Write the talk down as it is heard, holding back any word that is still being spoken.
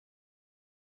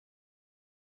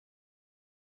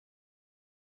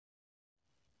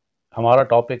हमारा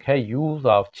टॉपिक है use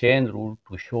of chain rule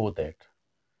to show that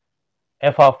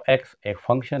F of x एक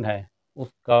function है,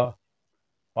 उसका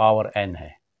पावर n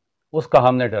है, उसका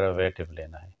हमने डेरिवेटिव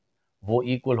लेना है। वो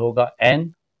इक्वल होगा n।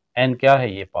 n क्या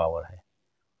है? ये पावर है।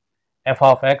 एफ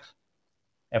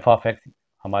ऑफ एक्स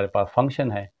हमारे पास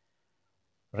फंक्शन है,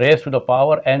 raise to the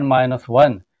power n minus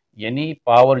one, यानी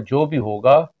पावर जो भी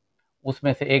होगा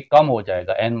उसमें से एक कम हो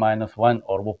जाएगा n माइनस वन,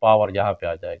 और वो पावर यहाँ पे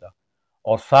आ जाएगा।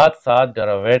 और साथ साथ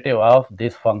डेरिवेटिव ऑफ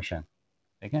दिस फंक्शन,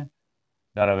 ठीक है,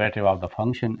 derivative of the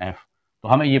function f। तो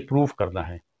हमें ये प्रूफ करना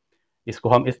है। इसको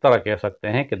हम इस तरह कह सकते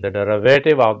हैं कि the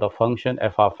derivative of the function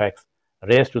f of x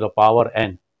raise to the power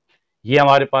n। ये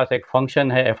हमारे पास एक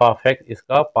फंक्शन है f ऑफ x,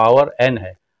 इसका पावर n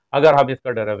है। अगर हम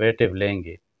इसका डेरिवेटिव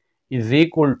लेंगे is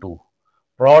equal to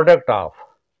product of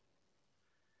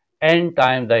n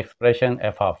times the expression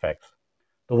f of x।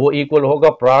 तो वो इक्वल होगा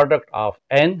प्रोडक्ट ऑफ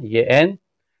n, ये n,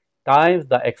 times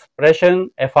the expression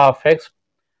f of x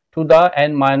to the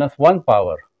n minus one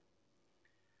power,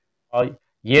 और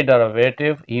ये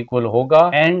डेरिवेटिव इक्वल होगा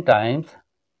n times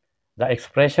the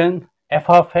expression f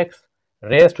of x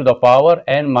raise to the power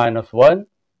n minus one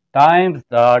times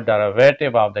the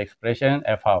derivative of the expression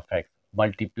f of x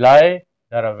multiply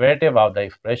derivative of the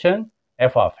expression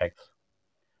f of x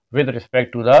with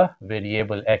respect to the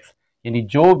variable x। यानी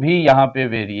जो भी यहाँ पे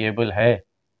variable है,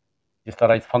 जिस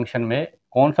तरह इस function में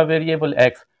कौन सा वेरिएबल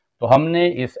x, तो हमने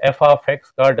इस f ऑफ x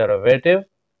का derivative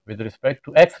with respect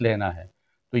to x लेना है।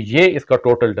 तो ये इसका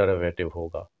टोटल डेरिवेटिव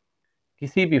होगा।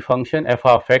 किसी भी function f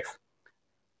of x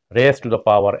raise to the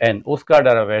power n, उसका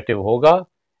डेरिवेटिव होगा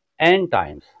n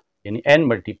टाइम्स, यानी n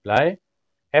multiply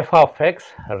f of x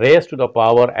raise to the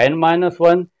power n minus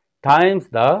one times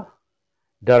the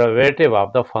derivative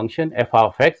of the function f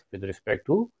of x with respect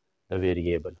to the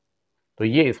variable. तो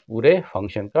ये इस पूरे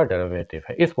function का derivative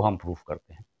है, इसको हम प्रूफ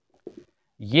करते हैं।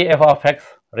 ये f of x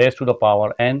raise to the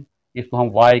power n, इसको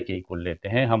हम y के इक्वल लेते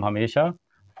हैं। हम हमेशा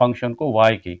फंक्शन को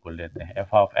y के इक्वल लेते हैं,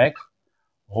 f of x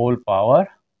whole power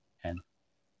n।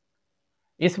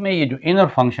 इसमें ये जो इनर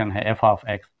फंक्शन है f ऑफ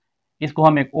x, इसको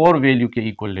हम एक और वैल्यू के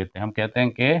इक्वल लेते हैं। हम कहते हैं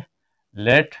कि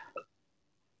late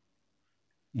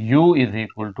u is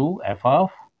equal to f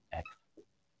of x।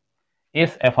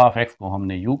 इस f ऑफ x को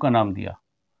हमने u का नाम दिया।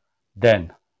 देन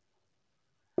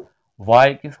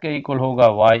y किसके इक्वल होगा?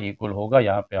 y इक्वल होगा,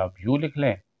 यहाँ पे आप u लिख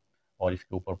लें, और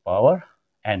इसके ऊपर पावर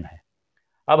n है।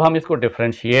 अब हम इसको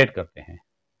डिफरेंशिएट करते हैं,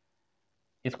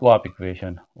 इसको आप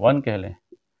इक्वेशन वन कह लें।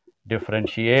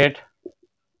 Differentiate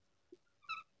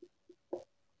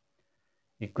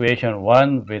equation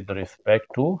one with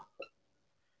respect to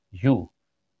u,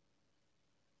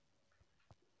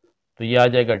 तो ये आ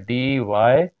जाएगा D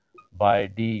Y by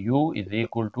D you is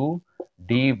equal to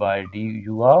D by D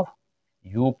you of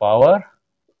u power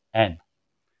n।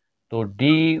 तो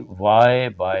D Y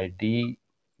by D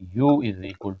you is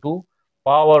equal to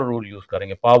power rule use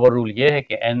करेंगे। Power rule ये है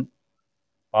कि n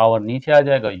power नीचे आ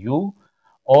जाएगा u,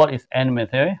 और इस n में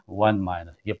से वन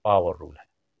माइनस, ये पावर रूल है।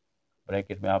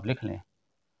 ब्रैकेट में आप लिख लें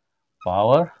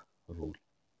पावर रूल।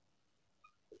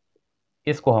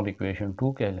 इसको हम इक्वेशन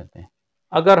टू कह लेते हैं।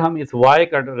 अगर हम इस y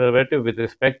का derivative with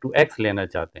respect to x लेना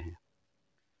चाहते हैं,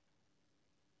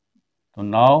 तो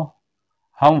नाउ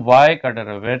हम y का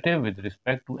derivative with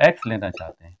respect to x लेना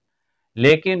चाहते हैं,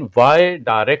 लेकिन y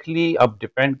डायरेक्टली अब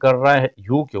डिपेंड कर रहा है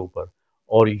u के ऊपर,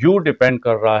 और u डिपेंड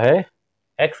कर रहा है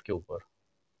x के ऊपर।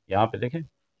 यहां पे देखें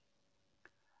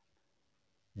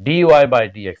dy बाई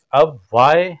डी एक्स, अब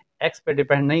y x पे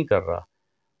डिपेंड नहीं कर रहा,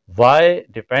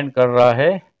 y डिपेंड कर रहा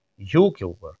है u के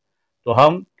ऊपर। तो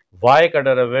हम y का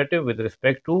derivative with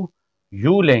respect to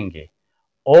u लेंगे,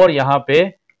 और यहाँ पे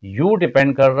u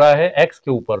डिपेंड कर रहा है x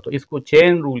के ऊपर, तो इसको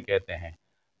चेन रूल कहते हैं।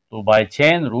 तो bye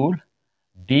chain rule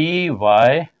D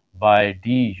Y by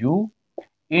D you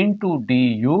into D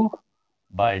you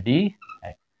by D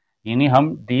x, यानी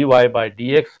हम D Y by D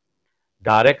x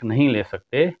direct नहीं ले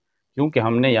सकते, क्योंकि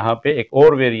हमने यहाँ पे एक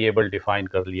और वेरिएबल डिफाइन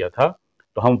कर लिया था।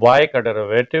 तो हम y का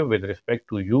derivative with respect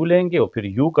to u लेंगे, और फिर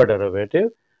u का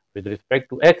derivative with respect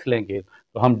to x लेंगे,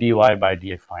 तो हम dy by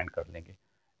D x find कर लेंगे।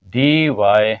 dy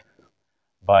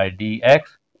by D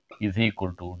x is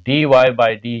equal to dy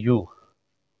by D you.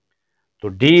 तो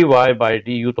dy बाई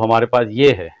डी यू तो हमारे पास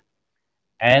ये है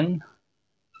n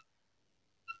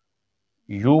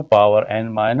u power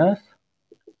n minus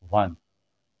one,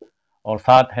 और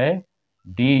साथ है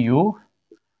du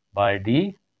बाई डी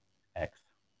एक्स।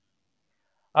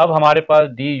 अब हमारे पास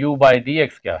du बाई डी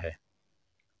एक्स क्या है?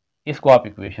 इसको आप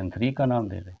इक्वेशन थ्री का नाम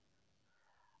दे दें।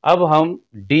 अब हम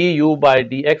du by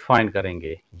D x find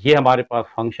करेंगे। ये हमारे पास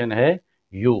फंक्शन है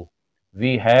u।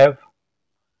 We have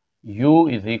u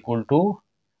is equal to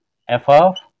f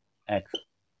of x।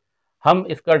 हम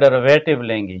इसका डेरिवेटिव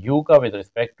लेंगे u का विद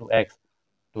रिस्पेक्ट टू x,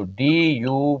 तो D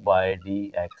you by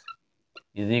D x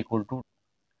is equal to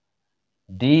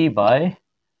D by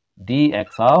D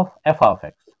x of F of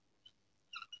x.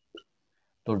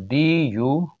 तो D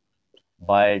you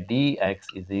by D x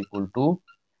is equal to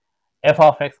F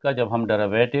of x का जब हम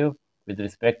derivative with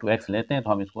respect to x लेते हैं तो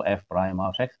हम इसको F prime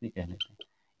of x भी कह लेते हैं।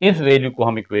 इस वैल्यू को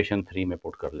हम इक्वेशन 3 में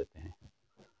पुट कर लेते हैं।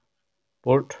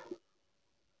 Put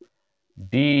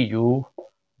D you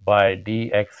by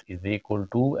D x is equal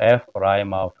to F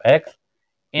prime of x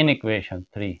in equation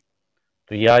 3।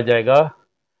 तो ये आ जाएगा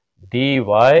D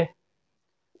Y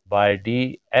by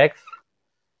D x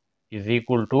is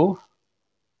equal to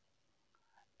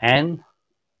N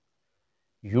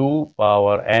you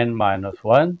power n minus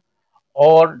 1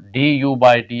 और D you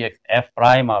by D x F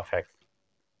prime of x,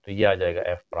 तो ये आ जाएगा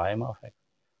F prime of x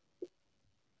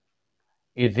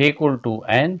is equal to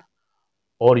n,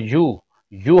 और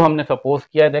u हमने suppose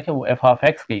किया है, देखें वो एफ ऑफ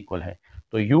एक्स के इक्वल है,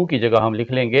 तो u की जगह हम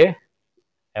लिख लेंगे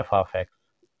एफ ऑफ एक्स।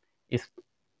 इस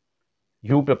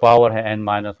u पे पावर है n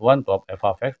माइनस 1, तो अब एफ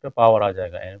ऑफ एक्स पे पावर आ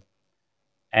जाएगा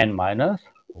n माइनस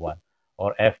 1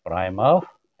 और एफ प्राइम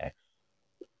ऑफ एक्स।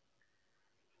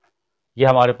 ये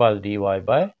हमारे पास D Y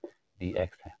bye D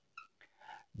x है।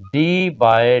 D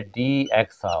bye D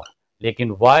x of,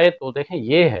 लेकिन y तो देखें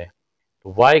ये है,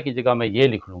 तो y की जगह मैं ये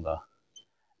लिख लूंगा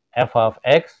F of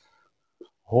x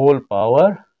whole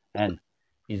power n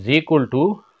is equal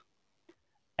to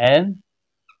n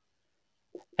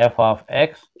F of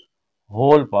x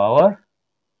whole power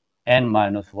n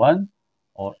minus 1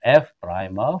 और f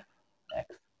प्राइम ऑफ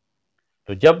x।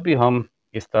 तो जब भी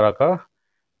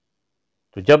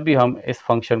हम इस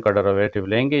फंक्शन का डेरिवेटिव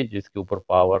लेंगे जिसके ऊपर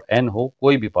पावर n हो,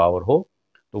 कोई भी पावर हो,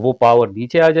 तो वो पावर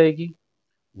नीचे आ जाएगी,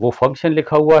 वो फंक्शन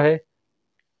लिखा हुआ है,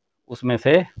 उसमें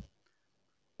से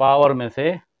पावर में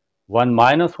से 1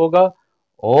 माइनस होगा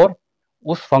और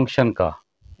उस फंक्शन का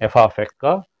एफ ऑफ एक्स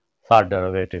का साथ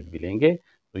डेरिवेटिव भी लेंगे।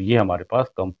 तो ये हमारे पास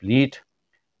complete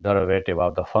derivative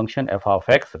of the function F of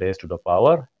x raise to the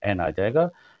power n आ जाएगा,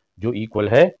 जो इक्वल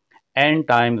है n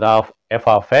times of F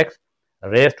of x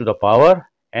raise to the power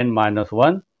n minus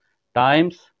 1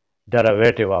 times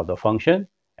derivative of the function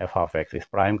F of x. इस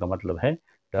prime का मतलब है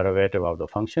derivative of the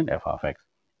function F of x.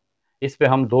 इस पे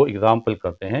हम 2 एग्जाम्पल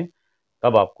करते हैं,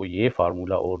 तब आपको ये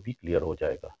फार्मूला और भी क्लियर हो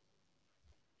जाएगा।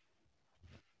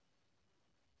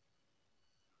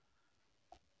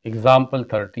 एग्जाम्पल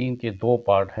 13 के 2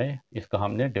 पार्ट हैं, इसका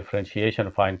हमने डिफरेंशिएशन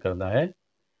फाइंड करना है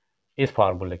इस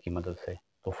फार्मूले की मदद से।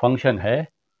 तो फंक्शन है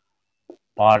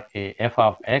part A F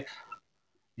of x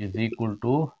is equal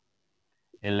to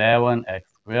 11x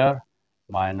square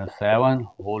minus 7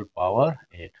 whole power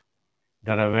 8।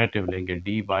 Derivative लेंगे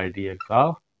D by D x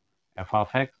of F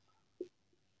of x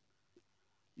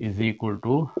is equal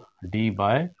to D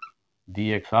by D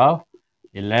x of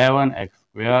 11x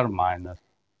square minus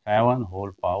 7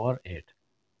 whole power 8।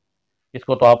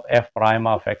 इसको तो आप F prime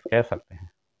of x कह सकते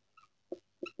हैं।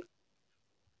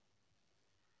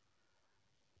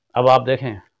 अब आप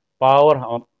देखें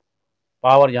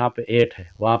पावर यहाँ पे 8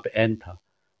 है, वहाँ पे n था,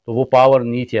 तो वो पावर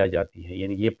नीचे आ जाती है,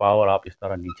 यानी ये पावर आप इस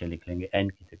तरह नीचे लिख लेंगे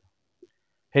n की जगह।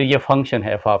 फिर ये फंक्शन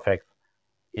है F of x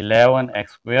 11x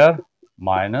square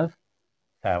minus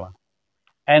 7,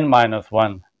 n minus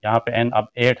 1, यहाँ पे n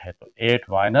अब 8 है, तो 8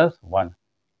 माइनस 1।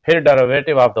 फिर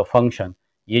डेरिवेटिव ऑफ द फंक्शन,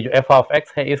 ये जो एफ ऑफ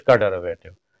एक्स है इसका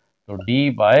डेरिवेटिव, तो D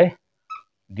bye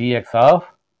D x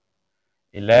of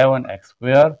 11x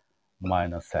square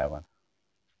minus 7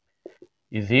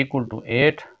 is equal to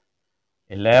 8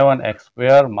 11x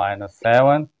square minus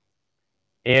 7,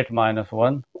 8 minus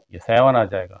 1, ये 7 आ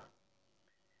जाएगा।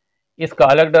 इसका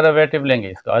अलग डेरिवेटिव लेंगे,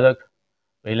 इसका अलग,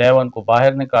 तो 11 को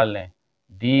बाहर निकाल लें,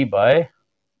 D bye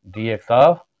D x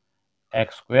of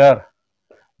x square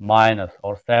minus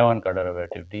और 7 का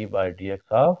derivative D by D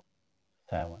x of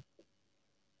 7,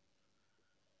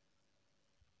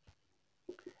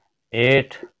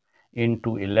 8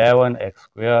 into 11x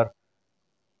square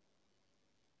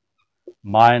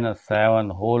minus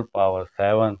 7 whole power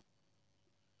 7,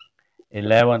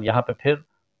 11, यहाँ पे फिर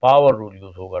पावर रूल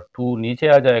यूज होगा, 2 नीचे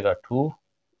आ जाएगा,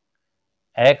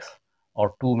 2x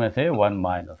और 2 में से 1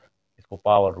 माइनस, इसको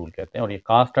पावर रूल कहते हैं, और ये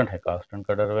कांस्टेंट है, कांस्टेंट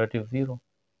का derivative 0।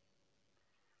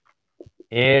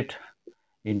 8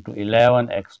 into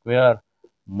 11x square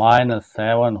minus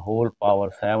 7 whole power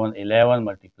 7, 11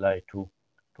 multiply 2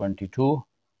 22,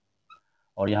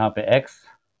 और यहाँ पे x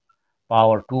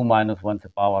पावर 2 माइनस 1 से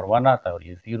पावर 1 आता है और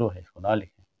ये 0 है, इसको ना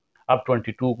लिखें। अब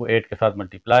 22 को 8 के साथ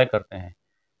मल्टीप्लाई करते हैं,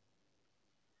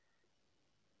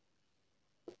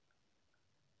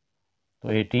 तो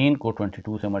 18 को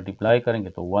 22 से मल्टीप्लाई करेंगे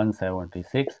तो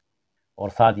 176, और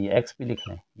साथ ये x भी लिख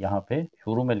लें, यहाँ पे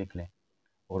शुरू में लिख लें,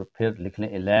 और फिर लिख लें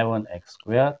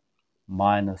 11x²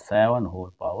 माइनस 7 होल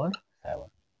पावर 7।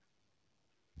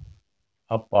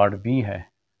 अब पार्ट बी है,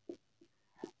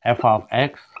 f of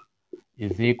x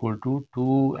is equal to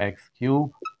 2x³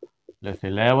 plus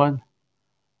 11,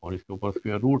 और इसके ऊपर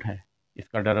स्क्वायर रूट है।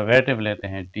 इसका डेरिवेटिव लेते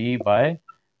हैं, d bye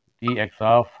D x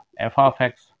of f of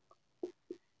x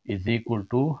is equal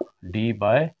to d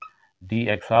bye D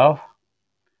x of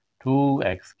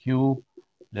 2x³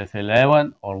 plus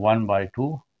 11 और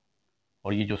 1/2,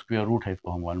 और ये जो स्क्वायर रूट है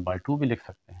इसको हम 1/2 भी लिख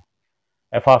सकते हैं।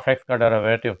 f ऑफ x का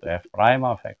डेरिवेटिव तो f prime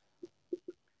of x,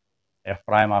 f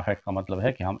prime of x का मतलब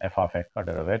है कि हम f ऑफ x का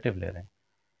डेरिवेटिव ले रहे हैं।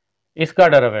 इसका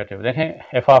डेरिवेटिव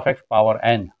देखें, f of x power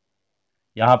n,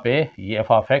 यहाँ पे ये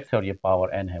f ऑफ x है और ये पावर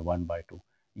n है 1/2,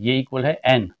 ये इक्वल है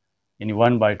n, यानी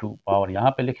 1/2 पावर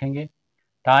यहाँ पे लिखेंगे,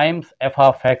 टाइम्स f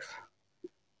ऑफ x,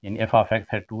 यानी f ऑफ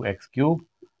x है 2x³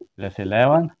 प्लस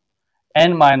 11,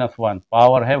 n-1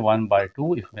 पावर है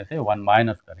 1/2, इसमें से 1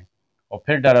 माइनस करें, और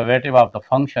फिर डेरिवेटिव ऑफ द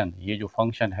फंक्शन, ये जो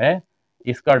फंक्शन है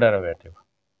इसका derivative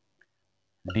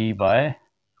d bye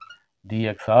D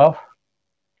x of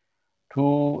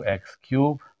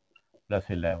 2x³ plus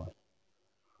 11,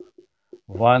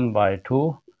 1/2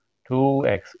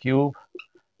 2x³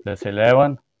 plus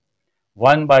 11,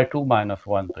 1/2 minus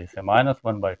 1, तो इससे माइनस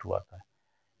 1/2 आता है।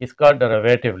 इसका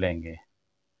डेरिवेटिव लेंगे,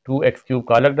 2x³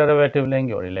 का अलग डेरिवेटिव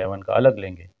लेंगे और 11 का अलग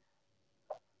लेंगे,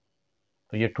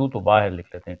 तो ये 2 तो बाहर लिख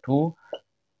लेते हैं, 2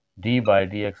 d by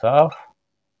D x of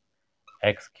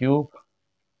x³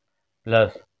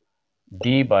 plus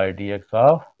d by D x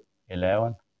of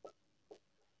 11,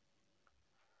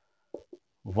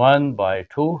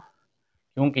 1/2,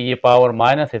 क्योंकि ये पावर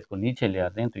माइनस है इसको नीचे ले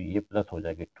आते हैं तो ये प्लस हो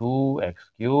जाएगा,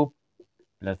 2x³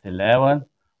 plus 11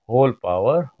 whole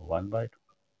power 1/2,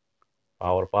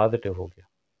 power positive हो गया।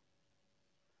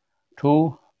 2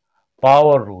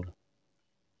 पावर रूल,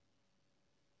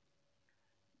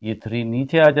 ये 3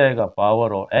 नीचे आ जाएगा,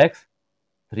 पावर और x,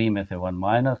 3 में से 1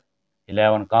 माइनस,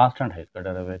 11 कांस्टेंट है, इसका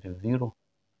डेरिवेटिव 0।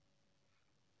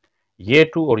 ये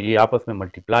 2 और ये आपस में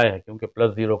मल्टीप्लाई है, क्योंकि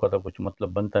प्लस 0 का तो कुछ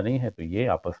मतलब बनता नहीं है, तो ये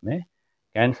आपस में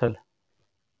कैंसल,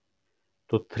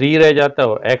 तो 3 रह जाता है,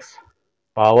 और x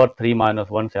पावर 3 माइनस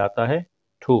 1 से आता है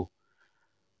 2,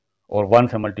 और 1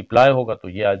 से मल्टीप्लाई होगा तो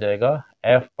ये आ जाएगा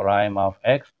f prime of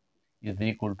x is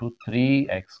equal to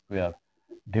 3x²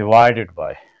 divided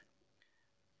by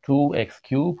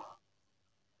 2x³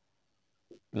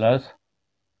 plus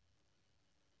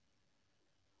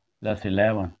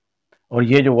 11, और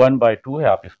ये जो 1/2 है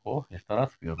आप इसको इस तरह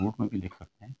स्क्वायर रूट में भी लिख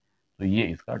सकते हैं, तो ये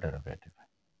इसका डेरिवेटिव है।